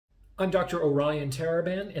I'm Dr. Orion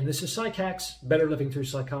Taraban, and this is PsycHacks, Better Living Through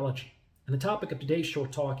Psychology. And the topic of today's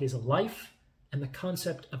short talk is life and the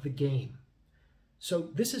concept of the game. So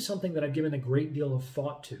this is something that I've given a great deal of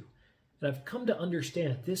thought to, and I've come to understand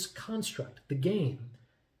that this construct, the game,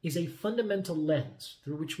 is a fundamental lens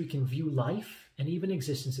through which we can view life and even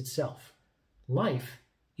existence itself. Life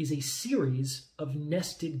is a series of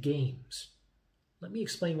nested games. Let me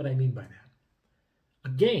explain what I mean by that. A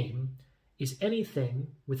game is anything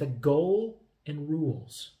with a goal and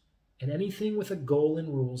rules. And anything with a goal and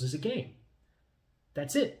rules is a game.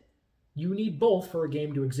 That's it. You need both for a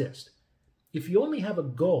game to exist. If you only have a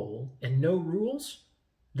goal and no rules,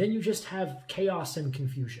 then you just have chaos and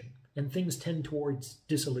confusion, and things tend towards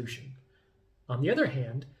dissolution. On the other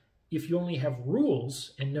hand, if you only have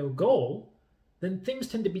rules and no goal, then things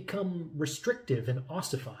tend to become restrictive and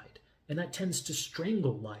ossified, and that tends to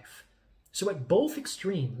strangle life. So at both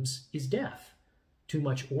extremes is death. Too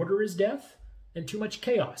much order is death, and too much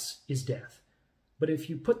chaos is death. But if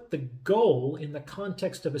you put the goal in the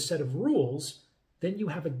context of a set of rules, then you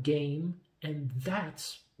have a game, and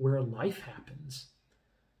that's where life happens.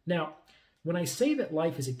 Now, when I say that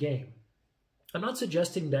life is a game, I'm not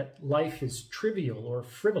suggesting that life is trivial or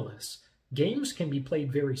frivolous. Games can be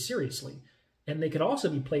played very seriously, and they can also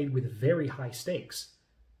be played with very high stakes,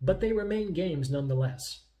 but they remain games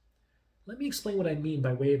nonetheless. Let me explain what I mean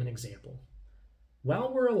by way of an example.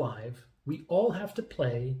 While we're alive, we all have to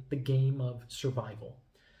play the game of survival.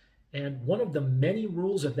 And one of the many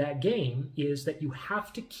rules of that game is that you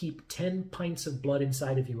have to keep 10 pints of blood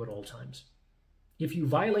inside of you at all times. If you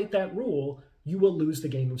violate that rule, you will lose the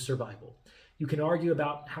game of survival. You can argue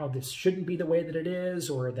about how this shouldn't be the way that it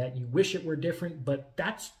is, or that you wish it were different, but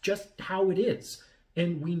that's just how it is.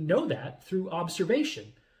 And we know that through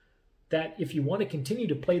observation. That if you want to continue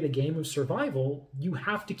to play the game of survival, you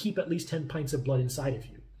have to keep at least 10 pints of blood inside of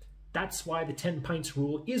you. That's why the 10 pints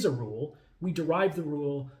rule is a rule. We derive the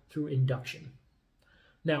rule through induction.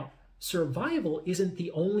 Now, survival isn't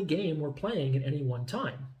the only game we're playing at any one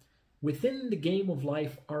time. Within the game of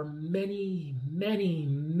life are many, many,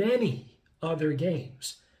 many other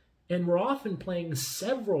games. And we're often playing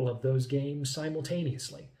several of those games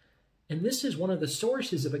simultaneously. And this is one of the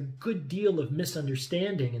sources of a good deal of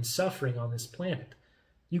misunderstanding and suffering on this planet.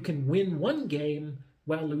 You can win one game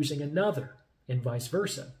while losing another, and vice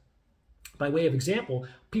versa. By way of example,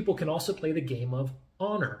 people can also play the game of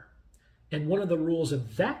honor. And one of the rules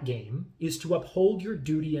of that game is to uphold your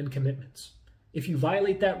duty and commitments. If you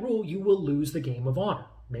violate that rule, you will lose the game of honor.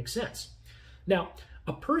 Makes sense. Now,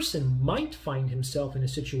 a person might find himself in a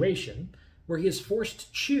situation where he is forced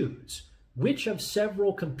to choose which of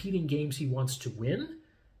several competing games he wants to win,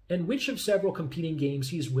 and which of several competing games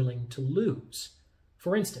he is willing to lose.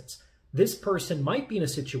 For instance, this person might be in a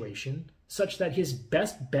situation such that his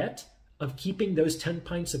best bet of keeping those 10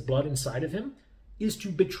 pints of blood inside of him is to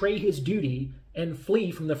betray his duty and flee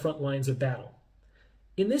from the front lines of battle.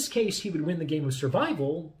 In this case, he would win the game of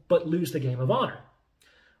survival, but lose the game of honor.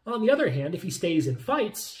 On the other hand, if he stays and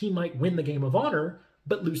fights, he might win the game of honor,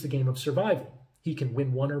 but lose the game of survival. He can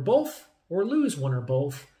win one or both, or lose one or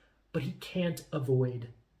both, but he can't avoid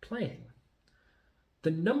playing.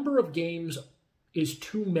 The number of games is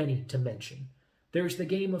too many to mention. There's the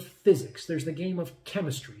game of physics, there's the game of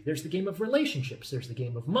chemistry, there's the game of relationships, there's the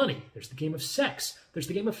game of money, there's the game of sex, there's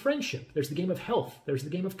the game of friendship, there's the game of health, there's the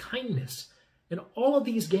game of kindness. And all of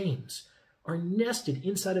these games are nested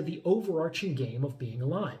inside of the overarching game of being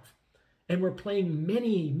alive. And we're playing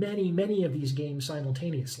many, many, many of these games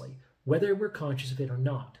simultaneously, whether we're conscious of it or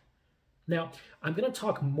not. Now, I'm going to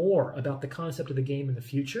talk more about the concept of the game in the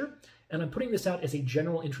future, and I'm putting this out as a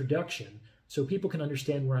general introduction so people can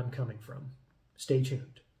understand where I'm coming from. Stay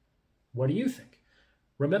tuned. What do you think?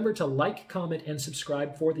 Remember to like, comment, and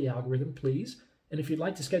subscribe for the algorithm, please. And if you'd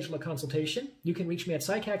like to schedule a consultation, you can reach me at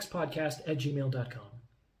psychackspodcast@gmail.com.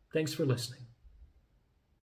 Thanks for listening.